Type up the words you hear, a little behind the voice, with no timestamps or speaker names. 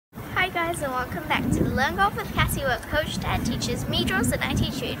guys, and welcome back to the Learn Golf with Cassie, where Coach Dad teaches me drills and I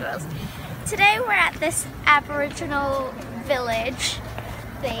teach you drills. Today we're at this Aboriginal village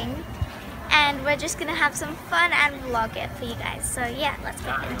thing, and we're just gonna have some fun and vlog it for you guys. So yeah, let's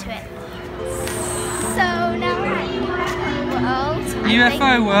get into it. So now we're at UFO World.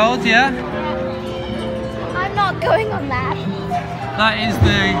 UFO World, yeah? I'm not going on that. That is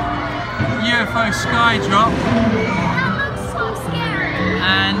the UFO sky drop.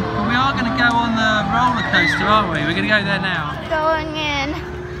 And we are going to go on the roller coaster, aren't we? We're going to go there now. Going in.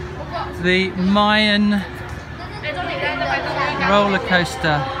 The Mayan roller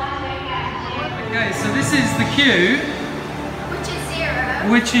coaster. Okay, so this is the queue. Which is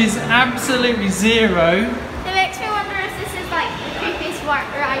zero. Which is absolutely zero. It makes me wonder if this is like the creepiest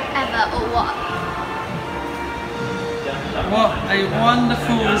ride ever or what. What a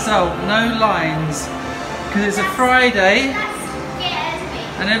wonderful result. No lines. Because it's a Friday.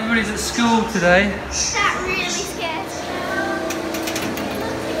 And everybody's at school today. That really scares me.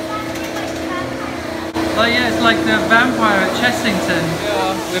 Oh yeah, it's like the vampire at Chessington.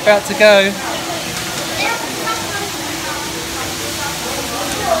 Yeah, we're about to go.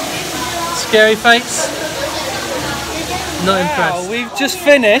 Scary face? Not impressed. We've just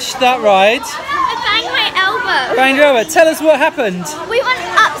finished that ride. I banged my elbow. Banged your elbow. Tell us what happened. We went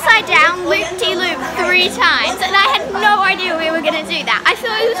upside down, loop-de-loop 3 times, and I had no idea we were going to do that. I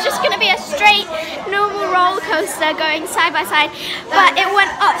thought it was just going to be a straight, normal roller coaster going side by side, but it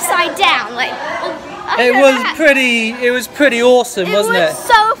went upside down. Like it was pretty awesome, wasn't it? It was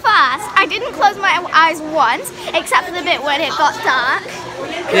so fast. I didn't close my eyes once, except for the bit when it got dark.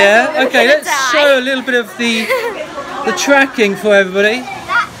 Yeah. Okay. Let's show a little bit of the tracking for everybody.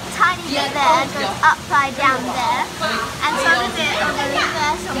 That tiny bit there goes upside down there, and so does it over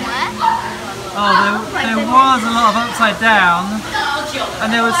there somewhere. Oh, there was a lot of upside down,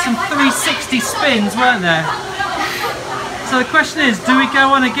 and there was some 360 spins, weren't there? So the question is, do we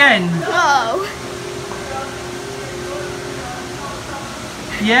go on again? No.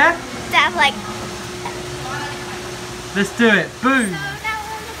 Yeah? That's like. Let's do it. Boom. So now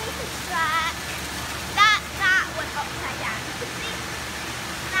we're underneath the track. That went upside down. You can see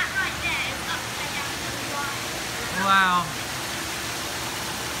that right there is upside down to the line. Wow.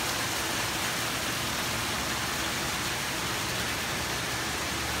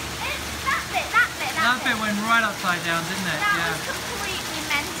 That bit went right upside down, didn't it? That was completely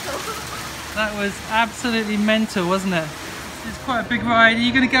mental. That was absolutely mental, wasn't it? It's quite a big ride. Are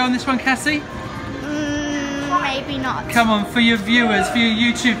you going to go on this one, Cassie? Maybe not. Come on, for your viewers, for your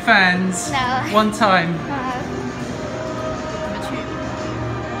YouTube fans. No. One time.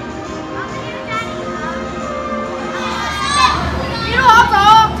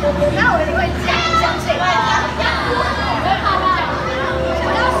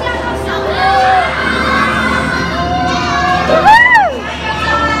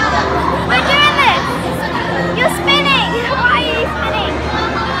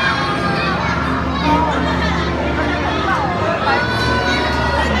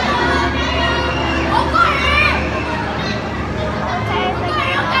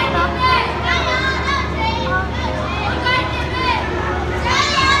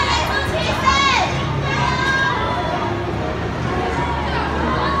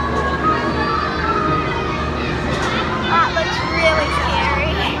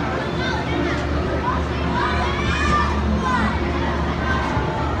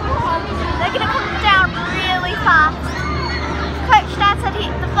 Coach Dad said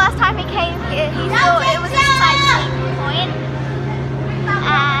the first time he came here, he thought it was a sightseeing point,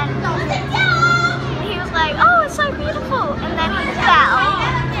 and he was like, "Oh, it's so beautiful," and then he fell, and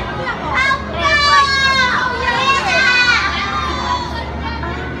it was like,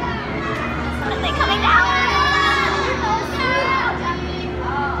 "Are they coming down?"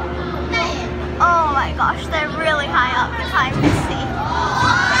 Oh my gosh, they're really high up. You can't even see.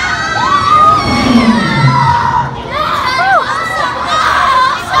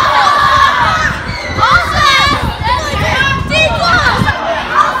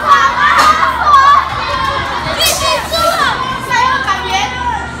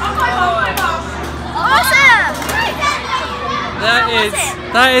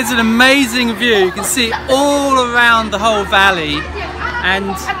 That is an amazing view. You can see all around the whole valley,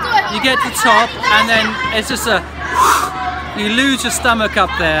 and you get to the top, and then it's just you lose your stomach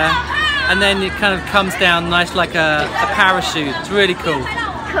up there, and then it kind of comes down nice like a parachute. It's really cool.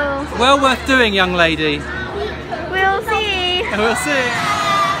 Cool. Well worth doing, young lady. We'll see. We'll see.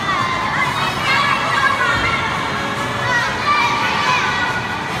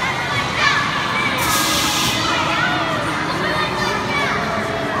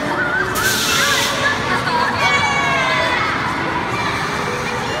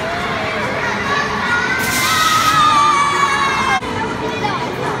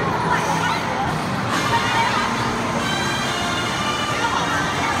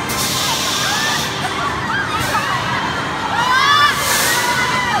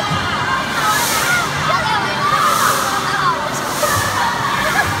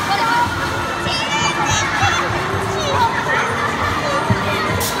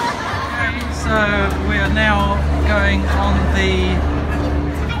 So we are now going on the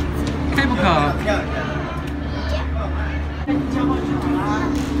cable car.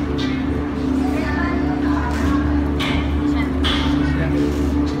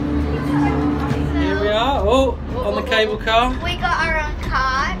 Here we are, on the cable car. We got our own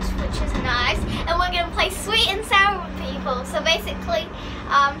cart, which is nice, and we're going to play sweet and sour with people. So basically,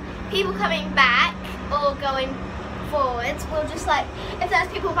 people coming back or going forwards, we'll just like, if there's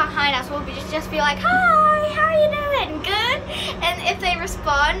people behind us, we'll just be like, hi, how are you doing? Good? And if they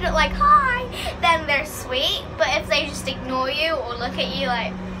respond like, hi, then they're sweet. But if they just ignore you or look at you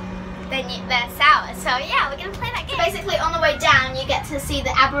like, then they're sour. So yeah, we're going to play that game. So basically on the way down, you get to see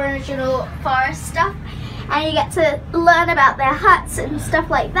the Aboriginal forest stuff. And you get to learn about their huts and stuff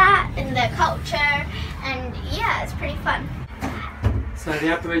like that, and their culture. And yeah, it's pretty fun. So the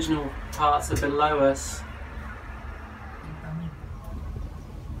Aboriginal parts are below us.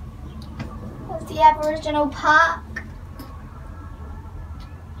 There's the Aboriginal park.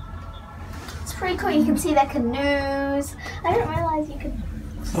 It's pretty cool. You can see their canoes. I didn't realise you could.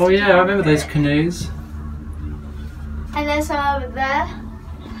 Oh yeah, I remember those canoes. And there's some over there.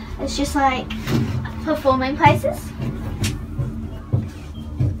 It's just like performing places.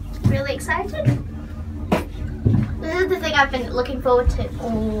 Really excited. This is the thing I've been looking forward to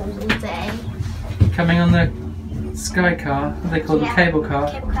all day. Coming on the sky car, what they call the cable car.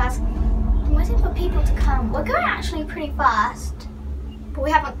 Cable cars. I'm waiting for people to come. We're going actually pretty fast, but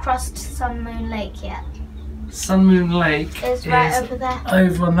we haven't crossed Sun Moon Lake yet. Sun Moon Lake is right over there.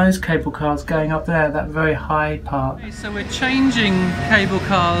 Over on those cable cars going up there, that very high part. Okay, so we're changing cable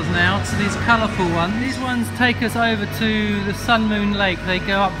cars now to these colourful ones. These ones take us over to the Sun Moon Lake. They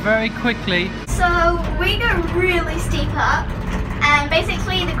go up very quickly. So we go really steep up, and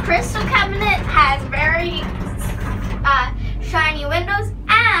basically the crystal cabinet has very shiny windows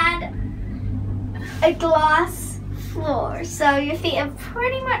and a glass floor, so your feet are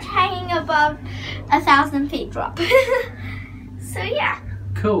pretty much hanging above 1,000 feet drop. So yeah.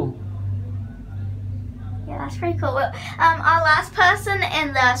 Cool. Yeah, that's pretty cool. Well, our last person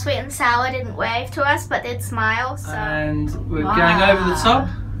in the sweet and sour didn't wave to us, but did smile. So. And we're going over the top.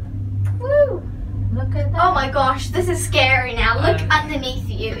 Woo! Look at that. Oh my gosh, this is scary now. Look underneath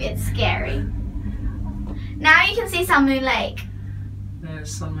you. It's scary. Now you can see Sun Moon Lake.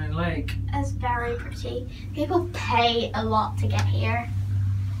 There's Sun Moon Lake. It's very pretty. People pay a lot to get here.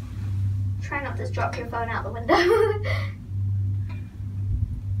 Try not to drop your phone out the window.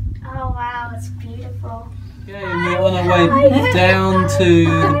 Oh wow, it's beautiful. Okay, and we're on our way down to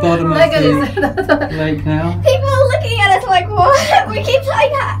the bottom of the lake now. People are looking at us like, what? We keep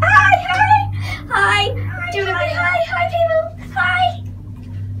saying hi, hi. Do we hi, people? Hi.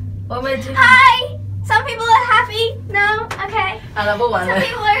 Hi. Some people are happy. No? Okay. Some people are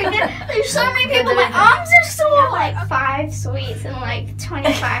there's so many people. My arms are sore. Like 5 sweets and like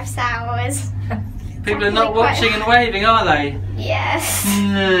 25 sours. People are not watching and waving, are they? Yes.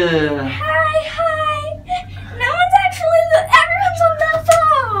 No. Hi. No one's actually, everyone's on their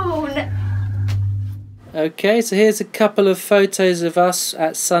phone. Okay, so here's a couple of photos of us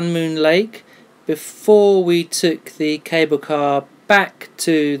at Sun Moon Lake before we took the cable car back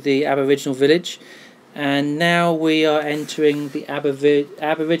to the Aboriginal village. And now we are entering the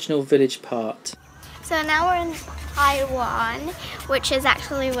Aboriginal village part. So now we're in Taiwan, which is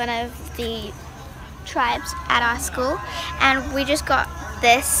actually one of the tribes at our school. And we just got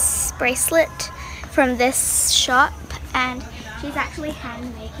this bracelet from this shop, and she's actually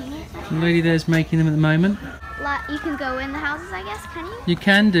hand making it. The lady there's making them at the moment. Like, you can go in the houses, I guess, can you? You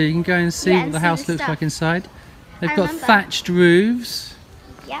can do. You can go and see what the house looks like inside. They've got thatched roofs.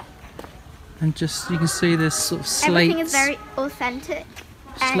 Yep. And just, you can see this sort of everything is very authentic.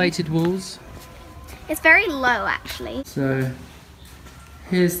 Slated walls. It's very low, actually. So,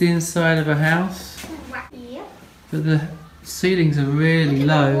 here's the inside of a house. Yep. But the ceilings are really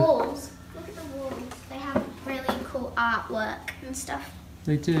low. The walls. Look at the walls. They have really cool artwork and stuff.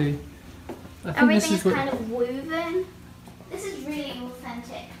 They do. I think everything's kind of woven. This is really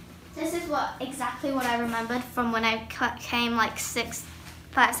authentic. This is exactly what I remembered from when I came like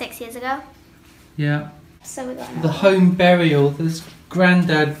 5, 6 years ago. Yeah. So we got the home burial. There's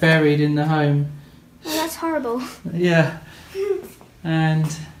Granddad buried in the home. Oh, that's horrible. Yeah. And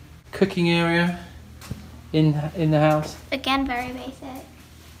cooking area in the house. Again, very basic.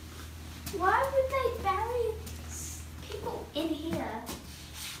 Why would they bury people in here?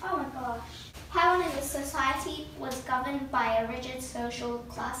 Oh my gosh. Taiwan as a society was governed by a rigid social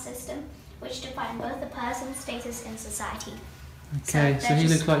class system which defined both the person's status in society. Okay, so he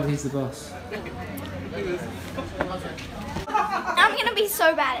looks like he's the boss. I'm gonna be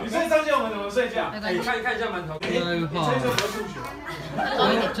so bad at this. No hard.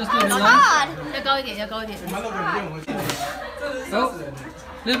 Just leave it It's alone. hard. Oh,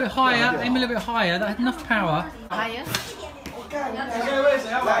 a little bit higher. Aim a little bit higher. That had enough power. Higher.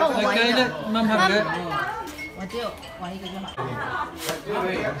 Okay, let Mum have a go. 我只有玩一个就好。 You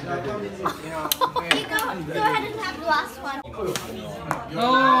go ahead and have the last one.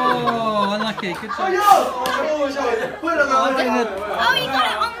 Oh, unlucky. Good job. Oh, you got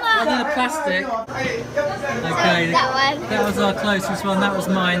it on I did the plastic. Okay, that one. that was our closest one. That was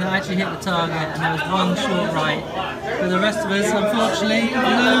mine. I actually hit the target, and there was one short right. For the rest of us, unfortunately,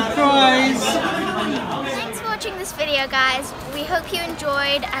 no prize. Thanks for watching this video, guys. We hope you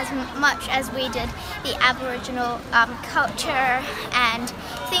enjoyed as much as we did the Aboriginal culture and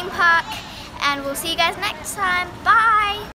theme park. And we'll see you guys next time. Bye!